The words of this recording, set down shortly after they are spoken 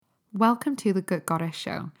Welcome to the Good Goddess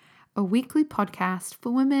Show, a weekly podcast for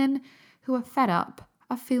women who are fed up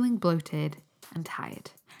of feeling bloated and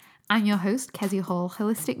tired. I'm your host, Kezia Hall,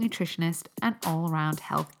 holistic nutritionist and all-around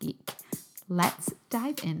health geek. Let's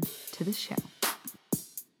dive into the show.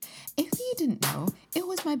 If you didn't know, it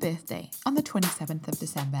was my birthday on the 27th of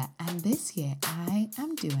December, and this year I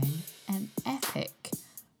am doing an epic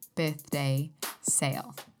birthday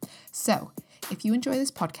sale. So, if you enjoy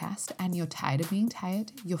this podcast and you're tired of being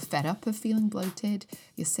tired, you're fed up of feeling bloated,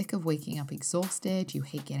 you're sick of waking up exhausted, you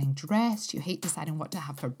hate getting dressed, you hate deciding what to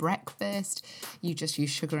have for breakfast, you just use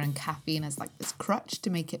sugar and caffeine as like this crutch to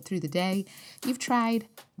make it through the day, you've tried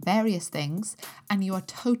various things and you are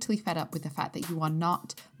totally fed up with the fact that you are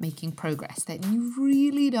not making progress, that you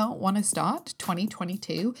really don't want to start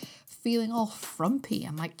 2022 feeling all frumpy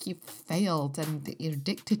and like you've failed and that you're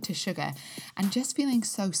addicted to sugar and just feeling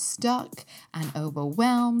so stuck and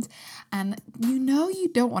overwhelmed, and you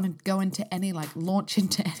don't want to go into launch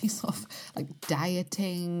into any sort of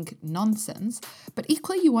dieting nonsense, but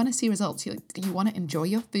equally you want to see results. You want to enjoy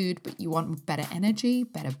your food, but you want better energy,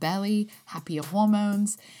 better belly, happier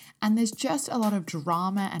hormones. And there's just a lot of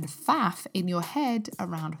drama and faff in your head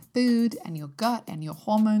around food and your gut and your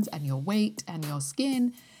hormones and your weight and your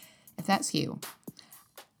skin. If that's you,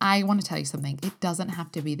 I want to tell you something. It doesn't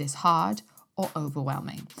have to be this hard or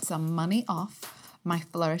overwhelming. Some money off my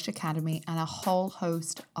Flourish Academy and a whole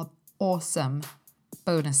host of awesome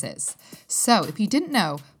bonuses. So if you didn't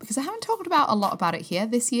know, because I haven't talked about a lot about it here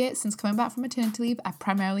this year, since coming back from maternity leave, I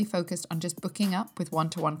primarily focused on just booking up with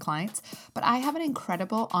one-to-one clients, but I have an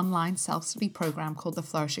incredible online self-study program called the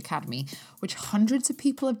Flourish Academy, which hundreds of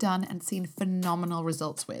people have done and seen phenomenal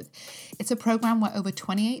results with. It's a program where over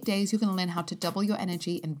 28 days, you're going to learn how to double your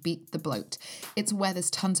energy and beat the bloat. It's where there's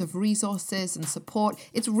tons of resources and support.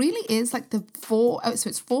 It really is like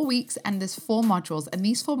it's 4 weeks and there's 4 modules, and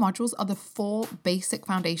these 4 modules are the 4 basic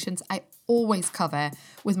foundations I always cover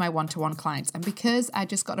with my one-to-one clients. And because I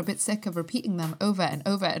just got a bit sick of repeating them over and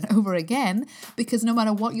over and over again, because no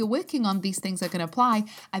matter what you're working on, these things are going to apply,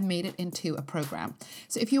 I've made it into a program.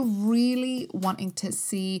 So if you're really wanting to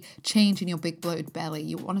see change in your big bloated belly,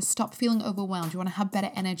 you want to stop feeling overwhelmed, you want to have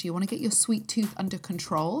better energy, you want to get your sweet tooth under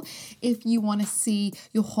control, if you want to see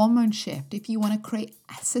your hormone shift, if you want to create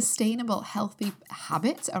sustainable, healthy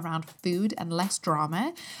habits around food and less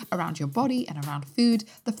drama around your body and around food,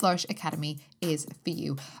 the Flourish Academy is for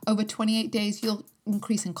you. Over 28 days, you'll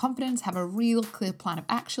increase in confidence, have a real clear plan of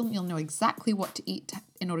action. You'll know exactly what to eat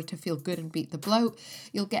in order to feel good and beat the bloat.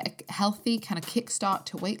 You'll get a healthy kind of kickstart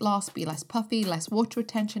to weight loss, be less puffy, less water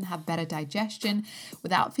retention, have better digestion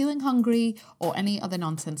without feeling hungry or any other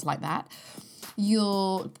nonsense like that.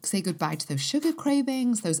 You'll say goodbye to those sugar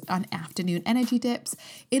cravings, those afternoon energy dips.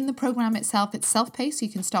 In the program itself, it's self-paced, so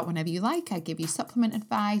you can start whenever you like. I give you supplement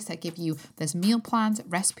advice. There's meal plans,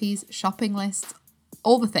 recipes, shopping lists,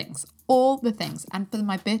 all the things. And for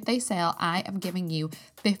my birthday sale, I am giving you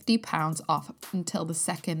 £50 off until the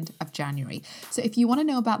 2nd of January. So if you want to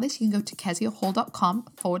know about this, you can go to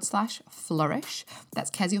keziahall.com/flourish.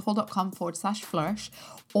 That's keziahall.com/flourish.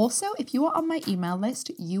 Also, if you are on my email list,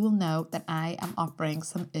 you will know that I am offering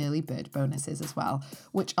some early bird bonuses as well,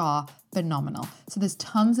 which are phenomenal. So there's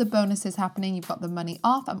tons of bonuses happening. You've got the money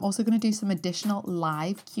off. I'm also going to do some additional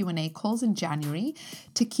live Q&A calls in January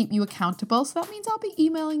to keep you accountable. So that means I'll be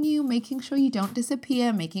emailing you, making sure you don't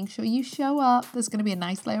disappear, making sure you show up. There's going to be a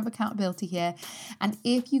nice layer of accountability here. And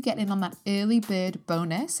if you get in on that early bird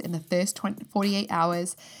bonus in the first 48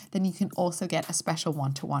 hours, then you can also get a special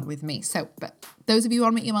one-to-one with me. But those of you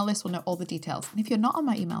on my email list will know all the details. And if you're not on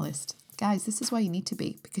my email list, guys, this is where you need to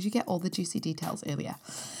be, because you get all the juicy details earlier.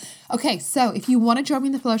 Okay, so if you want to join me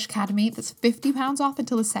in the Flourish Academy, that's £50 off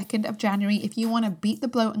until the 2nd of January. If you want to beat the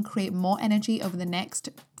bloat and create more energy over the next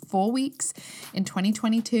 4 weeks in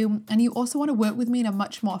 2022, and you also want to work with me in a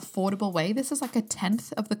much more affordable way, this is like a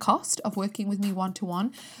 10th of the cost of working with me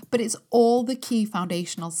one-to-one, but it's all the key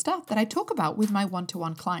foundational stuff that I talk about with my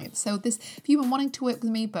one-to-one clients. So if you've been wanting to work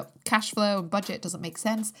with me, but cash flow and budget doesn't make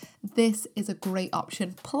sense, this is a great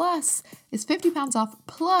option. Plus, it's £50 off,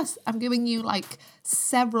 plus I'm giving you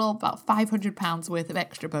about £500 worth of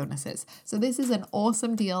extra bonuses. So this is an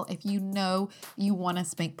awesome deal if you know you want to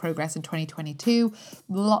make progress in 2022.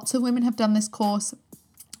 Lots of women have done this course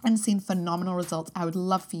and seen phenomenal results. I would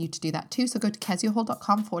love for you to do that too. So go to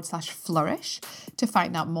keziahall.com/flourish to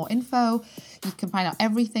find out more info. You can find out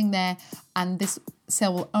everything there. And this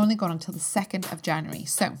sale will only go on until the 2nd of January.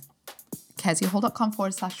 So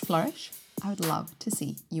keziahall.com/flourish. I would love to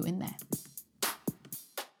see you in there.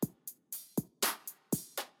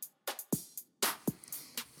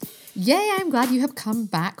 Yay, I'm glad you have come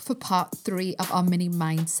back for part 3 of our mini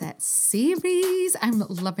mindset series. I'm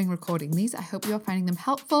loving recording these. I hope you're finding them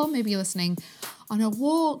helpful. Maybe you're listening on a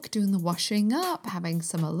walk, doing the washing up, having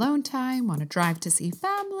some alone time, on a drive to see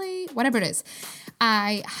family, whatever it is.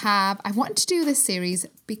 I wanted to do this series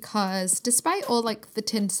because despite all like the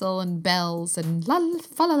tinsel and bells and la la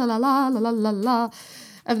la la la la la la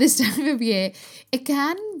of this time of year, it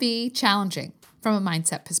can be challenging from a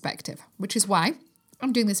mindset perspective, which is why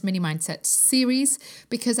I'm doing this mini mindset series,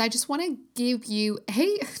 because I just want to give you,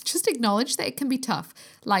 just acknowledge that it can be tough.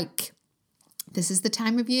 Like, this is the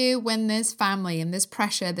time of year when there's family and there's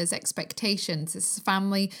pressure, there's expectations. This is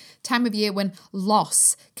family time of year when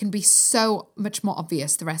loss can be so much more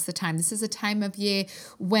obvious the rest of the time. This is a time of year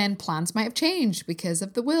when plans might have changed because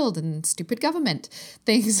of the world and stupid government.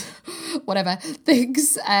 Things might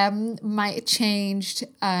have changed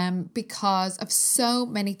because of so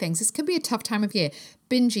many things. This can be a tough time of year.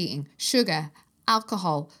 Binge eating, sugar,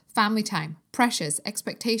 alcohol, family time, pressures,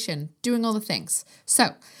 expectation, doing all the things.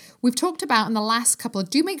 So we've talked about in the last couple,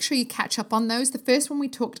 do make sure you catch up on those. The first one, we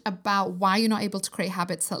talked about why you're not able to create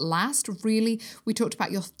habits that last. Really, we talked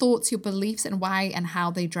about your thoughts, your beliefs, and why and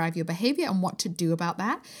how they drive your behavior and what to do about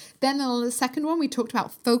that. Then the second one, we talked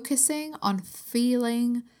about focusing on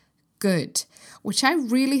feeling good, which I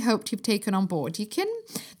really hoped you've taken on board.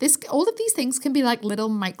 All of these things can be like little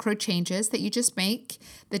micro changes that you just make.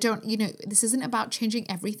 This isn't about changing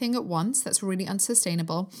everything at once. That's really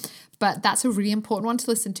unsustainable, but that's a really important one to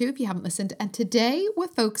listen to if you haven't listened. And today we're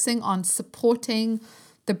focusing on supporting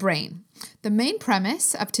the brain. The main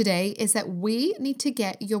premise of today is that we need to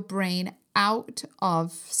get your brain out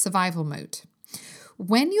of survival mode.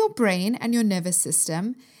 When your brain and your nervous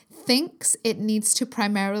system thinks it needs to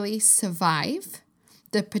primarily survive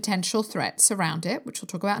the potential threats around it, which we'll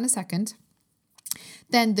talk about in a second,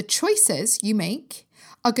 then the choices you make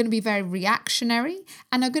are going to be very reactionary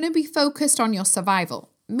and are going to be focused on your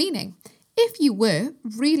survival. Meaning, if you were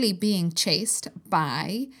really being chased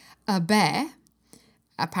by a bear,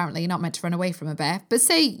 apparently you're not meant to run away from a bear, but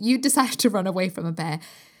say you decided to run away from a bear,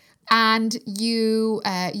 and you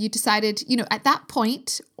decided, at that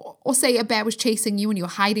point, or say a bear was chasing you and you're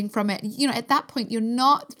hiding from it, at that point, you're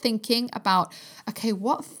not thinking about, okay,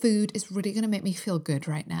 what food is really going to make me feel good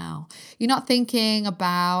right now? You're not thinking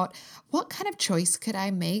about what kind of choice could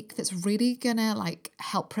I make that's really going to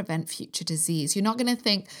help prevent future disease. You're not going to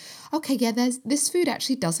think, okay, yeah, this food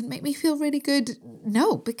actually doesn't make me feel really good.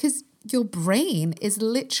 No, because your brain is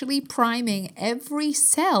literally priming every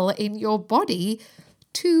cell in your body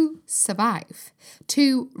to survive,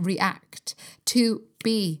 to react, to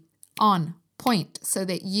be on point so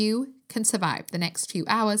that you can survive the next few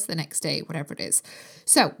hours, the next day, whatever it is.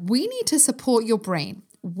 So we need to support your brain.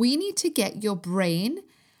 We need to get your brain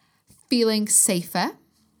feeling safer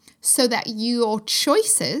so that your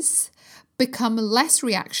choices become less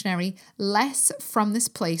reactionary, less from this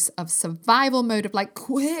place of survival mode of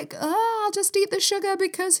quick, I'll just eat the sugar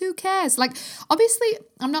because who cares? Obviously,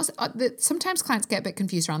 sometimes clients get a bit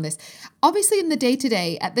confused around this. Obviously, in the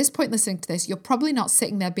day-to-day, at this point listening to this, you're probably not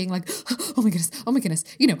sitting there being like, oh my goodness,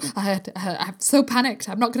 I'm so panicked,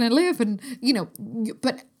 I'm not going to live. And,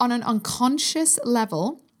 but on an unconscious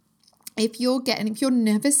level, if your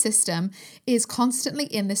nervous system is constantly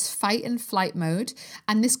in this fight and flight mode,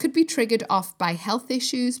 and this could be triggered off by health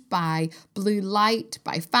issues, by blue light,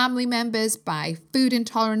 by family members, by food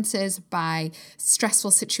intolerances, by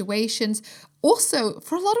stressful situations. Also,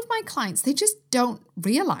 for a lot of my clients, they just don't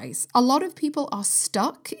realize. A lot of people are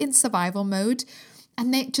stuck in survival mode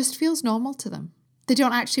and it just feels normal to them. They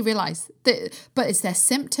don't actually realize that, but it's their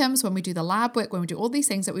symptoms when we do the lab work, when we do all these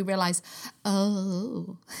things that we realize,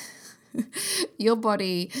 oh, your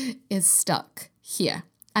body is stuck here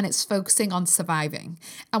and it's focusing on surviving.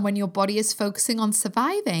 And when your body is focusing on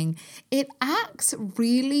surviving, it acts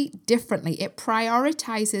really differently. It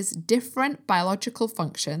prioritizes different biological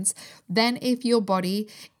functions than if your body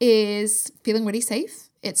is feeling really safe,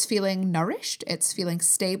 it's feeling nourished, it's feeling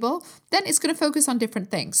stable, then it's going to focus on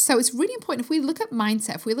different things. So it's really important, if we look at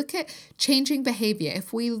mindset, if we look at changing behavior,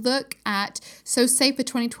 if we look at, so say for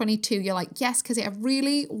 2022, you're like, yes, because I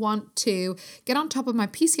really want to get on top of my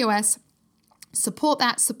PCOS, support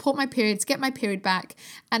my periods, get my period back,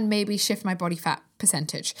 and maybe shift my body fat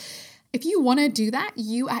percentage. If you want to do that,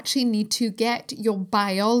 you actually need to get your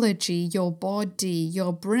biology, your body,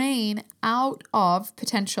 your brain out of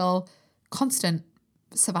potential constant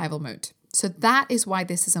survival mode. So that is why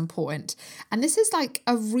this is important. And this is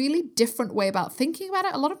a really different way about thinking about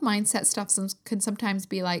it. A lot of mindset stuff can sometimes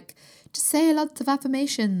be just say lots of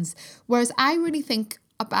affirmations. Whereas I really think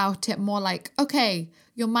about it more okay,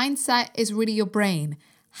 your mindset is really your brain.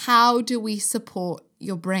 how do we support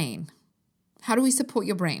your brain? How do we support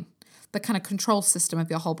your brain? The kind of control system of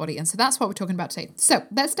your whole body. And so that's what we're talking about today. So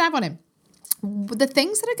let's dive on in. The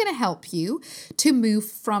things that are going to help you to move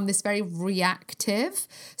from this very reactive,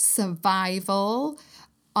 survival,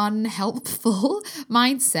 unhelpful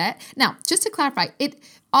mindset. Now, just to clarify, in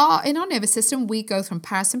our nervous system, we go from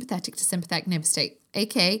parasympathetic to sympathetic nervous state,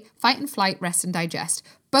 aka fight and flight, rest and digest.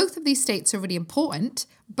 Both of these states are really important.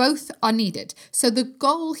 Both are needed. So the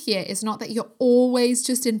goal here is not that you're always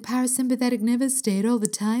just in parasympathetic nervous state all the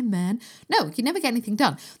time, man. No, you never get anything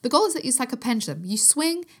done. The goal is that it's like a pendulum. You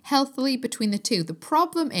swing healthily between the two. The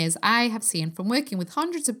problem is, I have seen from working with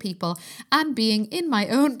hundreds of people and being in my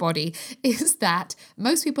own body, is that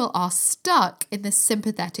most people are stuck in the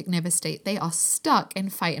sympathetic nervous state. They are stuck in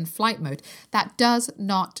fight and flight mode. That does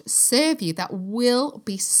not serve you. That will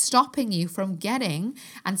be stopping you from getting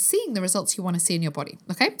and seeing the results you want to see in your body.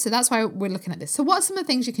 Okay, so that's why we're looking at this. So what are some of the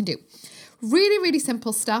things you can do? Really, really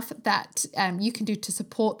simple stuff that you can do to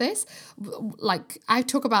support this. Like I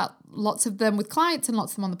talk about lots of them with clients and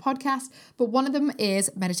lots of them on the podcast, but one of them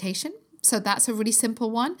is meditation. So that's a really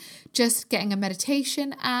simple one. Just getting a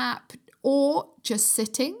meditation app or just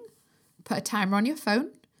sitting, put a timer on your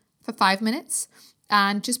phone for 5 minutes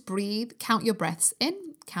and just breathe, count your breaths in,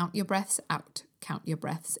 count your breaths out, count your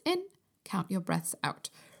breaths in, count your breaths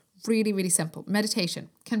out. Really, really simple. Meditation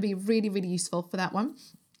can be really, really useful for that one.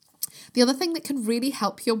 The other thing that can really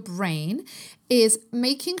help your brain is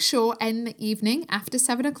making sure in the evening after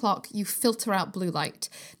 7 o'clock, you filter out blue light.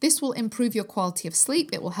 This will improve your quality of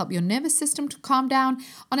sleep. It will help your nervous system to calm down.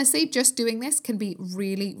 Honestly, just doing this can be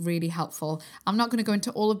really, really helpful. I'm not going to go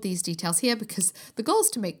into all of these details here because the goal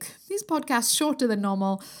is to make these podcasts shorter than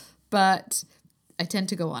normal, but I tend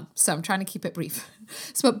to go on, so I'm trying to keep it brief.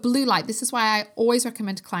 So but blue light, this is why I always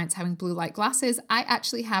recommend to clients having blue light glasses. I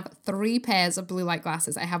actually have 3 pairs of blue light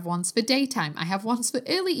glasses. I have ones for daytime, I have ones for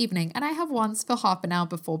early evening, and I have ones for half an hour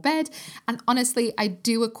before bed. And honestly, I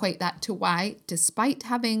do equate that to why, despite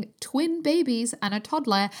having twin babies and a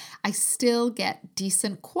toddler, I still get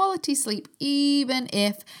decent quality sleep, even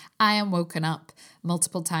if I am woken up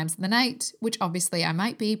multiple times in the night, which obviously I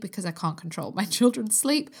might be because I can't control my children's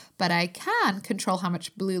sleep, but I can control how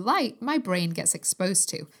much blue light my brain gets exposed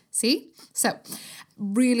to. See? So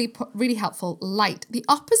really, really helpful light. The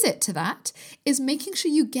opposite to that is making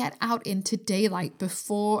sure you get out into daylight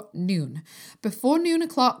before noon. Before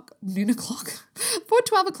before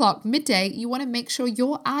 12 o'clock, midday, you want to make sure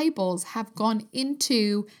your eyeballs have gone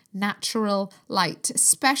into natural light,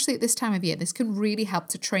 especially at this time of year. This can really help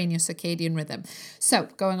to train your circadian rhythm. So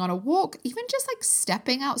going on a walk, even just like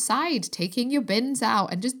stepping outside, taking your bins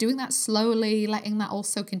out and just doing that slowly, letting that all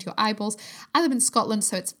soak into your eyeballs. I live in Scotland,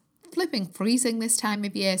 so it's flipping freezing this time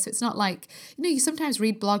of year. So it's not like, you sometimes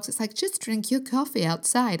read blogs, it's like, just drink your coffee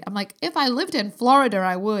outside. I'm like, if I lived in Florida,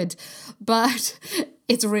 I would, but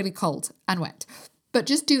it's really cold and wet. But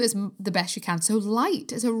just do the best you can. So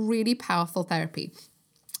light is a really powerful therapy.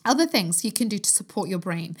 Other things you can do to support your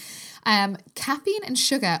brain. Caffeine and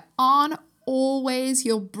sugar aren't always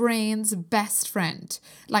your brain's best friend.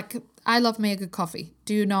 Like, I love me a good coffee.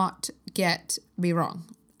 Do not get me wrong.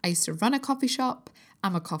 I used to run a coffee shop.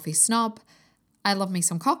 I'm a coffee snob. I love me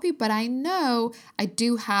some coffee, but I know I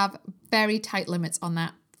do have very tight limits on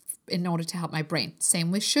that in order to help my brain. Same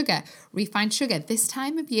with sugar, refined sugar. This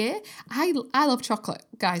time of year, I love chocolate,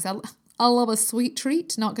 guys. I love a sweet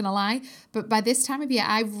treat, not going to lie. But by this time of year,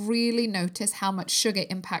 I really notice how much sugar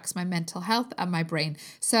impacts my mental health and my brain.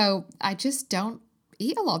 So I just don't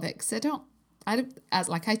eat a lot of it because as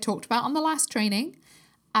like I talked about on the last training,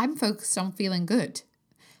 I'm focused on feeling good.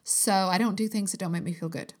 So I don't do things that don't make me feel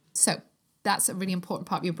good. So that's a really important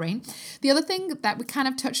part of your brain. The other thing that we kind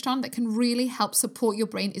of touched on that can really help support your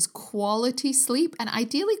brain is quality sleep and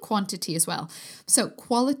ideally quantity as well. So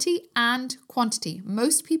quality and quantity.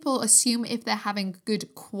 Most people assume if they're having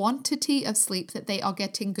good quantity of sleep that they are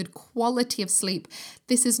getting good quality of sleep.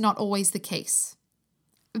 This is not always the case.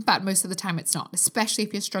 In fact, most of the time it's not, especially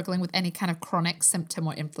if you're struggling with any kind of chronic symptom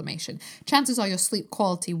or inflammation. Chances are your sleep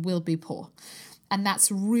quality will be poor. And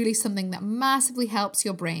that's really something that massively helps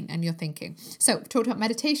your brain and your thinking. So we've talked about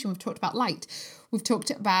meditation, we've talked about light, we've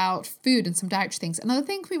talked about food and some dietary things. Another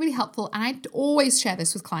thing that can be really helpful, and I always share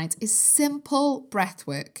this with clients, is simple breath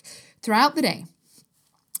work throughout the day.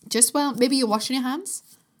 Just maybe you're washing your hands,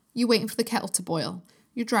 you're waiting for the kettle to boil,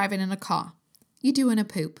 you're driving in a car, you're doing a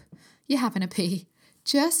poop, you're having a pee.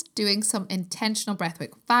 Just doing some intentional breath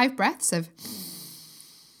work. 5 breaths of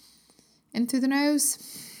in through the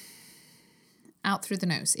nose, out through the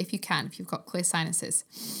nose, if you can, if you've got clear sinuses.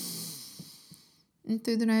 In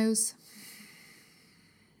through the nose,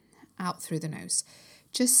 out through the nose.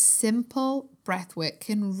 Just simple breath work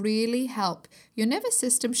can really help your nervous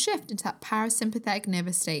system shift into that parasympathetic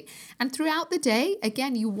nervous state. And throughout the day,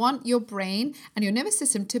 again, you want your brain and your nervous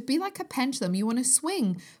system to be like a pendulum. You want to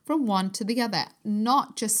swing from one to the other,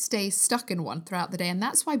 not just stay stuck in one throughout the day. And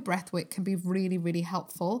that's why breath work can be really, really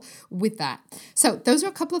helpful with that. So those are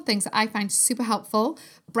a couple of things that I find super helpful.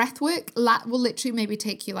 Breath work will literally maybe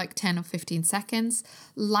take you like 10 or 15 seconds.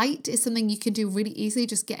 Light is something you can do really easily,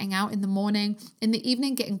 just getting out in the morning. In the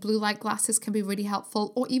evening, getting blue light glasses can be really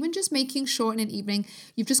helpful, or even just making sure in an evening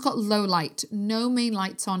you've just got low light, no main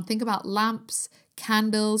lights on. Think about lamps,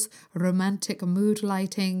 candles, romantic mood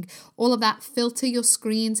lighting, all of that. Filter your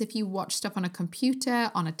screens. If you watch stuff on a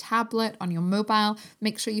computer, on a tablet, on your mobile,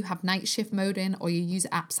 make sure you have night shift mode in, or you use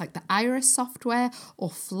apps like the Iris software or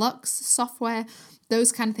Flux software.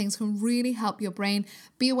 Those kind of things can really help your brain.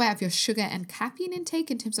 Be aware of your sugar and caffeine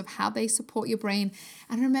intake in terms of how they support your brain.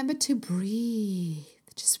 And remember to breathe.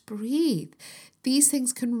 Just breathe. These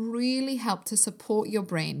things can really help to support your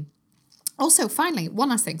brain. Also, finally, one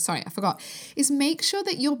last thing, sorry, I forgot, is make sure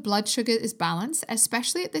that your blood sugar is balanced,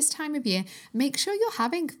 especially at this time of year. Make sure you're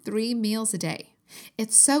having 3 meals a day.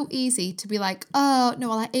 It's so easy to be like, oh, no,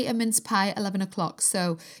 well, I ate a mince pie at 11 o'clock,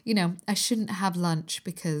 so, I shouldn't have lunch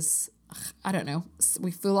because, I don't know,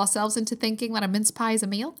 we fool ourselves into thinking that a mince pie is a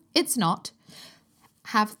meal. It's not.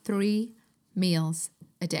 Have 3 meals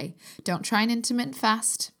a day. Don't try an intermittent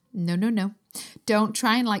fast. No. Don't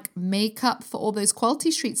try and make up for all those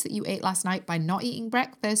quality treats that you ate last night by not eating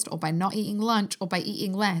breakfast or by not eating lunch or by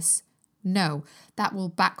eating less. No, that will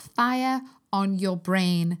backfire on your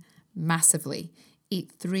brain massively.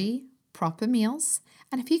 Eat 3 proper meals.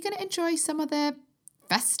 And if you're going to enjoy some other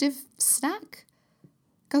festive snack,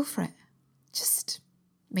 go for it. Just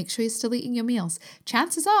make sure you're still eating your meals.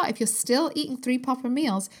 Chances are, if you're still eating 3 proper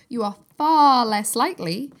meals, you are far less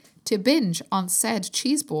likely to binge on said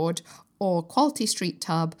cheese board or quality street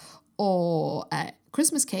tub or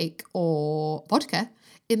Christmas cake or vodka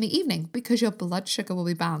in the evening, because your blood sugar will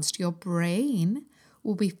be balanced. Your brain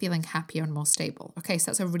will be feeling happier and more stable. Okay,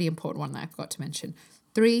 so that's a really important one that I forgot to mention.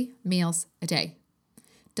 3 meals a day.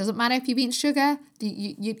 Doesn't matter if you've eaten sugar.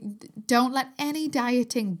 You don't let any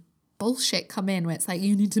dieting bullshit come in where it's like,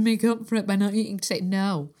 you need to make up for it by not eating today.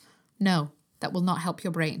 No, that will not help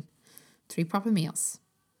your brain. 3 proper meals.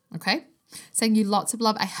 Okay? Sending you lots of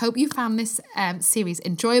love. I hope you found this series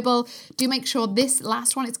enjoyable. Do make sure this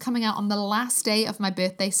last one is coming out on the last day of my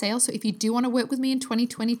birthday sale. So if you do want to work with me in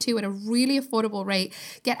 2022 at a really affordable rate,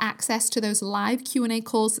 get access to those live Q&A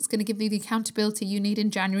calls that's going to give you the accountability you need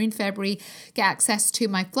in January and February. Get access to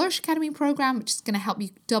my Flourish Academy program, which is going to help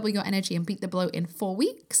you double your energy and beat the bloat in 4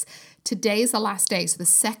 weeks. Today is the last day. So the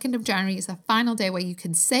 2nd of January is the final day where you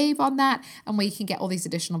can save on that and where you can get all these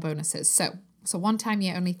additional bonuses. So it's a one-time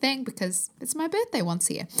year only thing because it's my birthday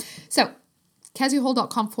once a year. So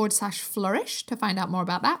keziahall.com/flourish to find out more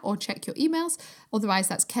about that, or check your emails. Otherwise,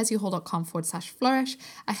 that's keziahall.com/flourish.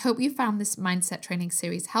 I hope you found this mindset training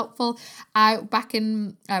series helpful.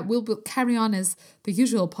 We'll carry on as the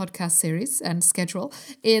usual podcast series and schedule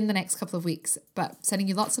in the next couple of weeks, but sending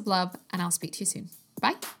you lots of love, and I'll speak to you soon.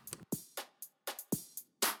 Bye.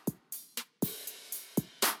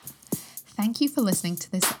 Thank you for listening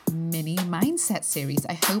to this mini mindset series.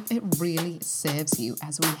 I hope it really serves you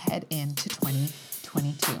as we head into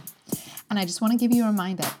 2022. And I just want to give you a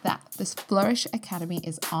reminder that this Flourish Academy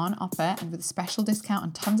is on offer and with a special discount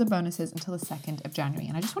and tons of bonuses until the 2nd of January.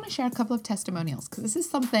 And I just want to share a couple of testimonials because this is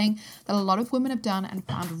something that a lot of women have done and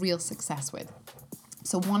found real success with.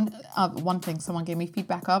 So one thing someone gave me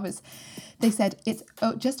feedback of is they said, it's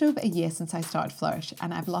just over a year since I started Flourish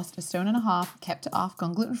and I've lost 1.5 stone, kept it off,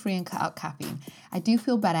 gone gluten-free and cut out caffeine. I do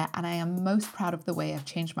feel better and I am most proud of the way I've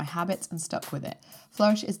changed my habits and stuck with it.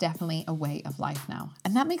 Flourish is definitely a way of life now.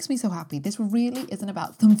 And that makes me so happy. This really isn't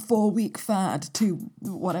about some 4-week fad to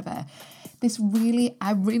whatever.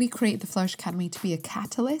 I really created the Flourish Academy to be a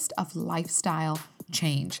catalyst of lifestyle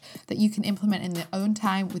change that you can implement in your own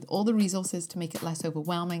time with all the resources to make it less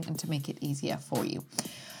overwhelming and to make it easier for you.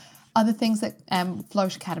 Other things that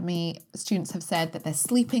Flourish Academy students have said that they're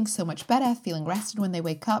sleeping so much better, feeling rested when they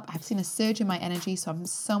wake up. I've seen a surge in my energy, so I'm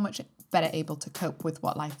so much better able to cope with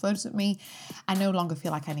what life throws at me. I no longer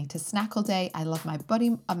feel like I need to snack all day. I love my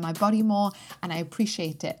body more, and I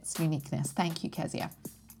appreciate its uniqueness. Thank you, Kezia.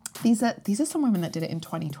 These are some women that did it in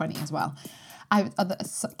 2020 as well.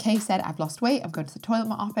 Kay said, I've lost weight, I'm going to the toilet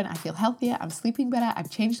more often, I feel healthier, I'm sleeping better, I've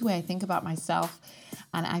changed the way I think about myself,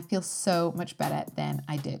 and I feel so much better than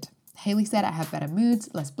I did. Haley said, I have better moods,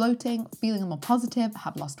 less bloating, feeling more positive,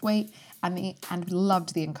 have lost weight, and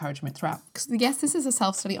loved the encouragement throughout. Because yes, this is a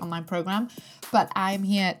self-study online program, but I'm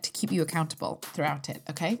here to keep you accountable throughout it,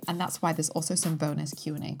 okay? And that's why there's also some bonus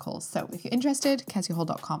Q&A calls. So if you're interested,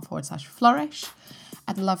 keziahall.com/flourish.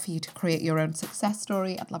 I'd love for you to create your own success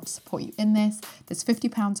story. I'd love to support you in this. There's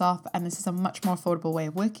 £50 off, and this is a much more affordable way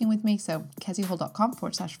of working with me. So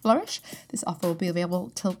keziahall.com/flourish. This offer will be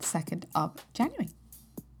available till the 2nd of January.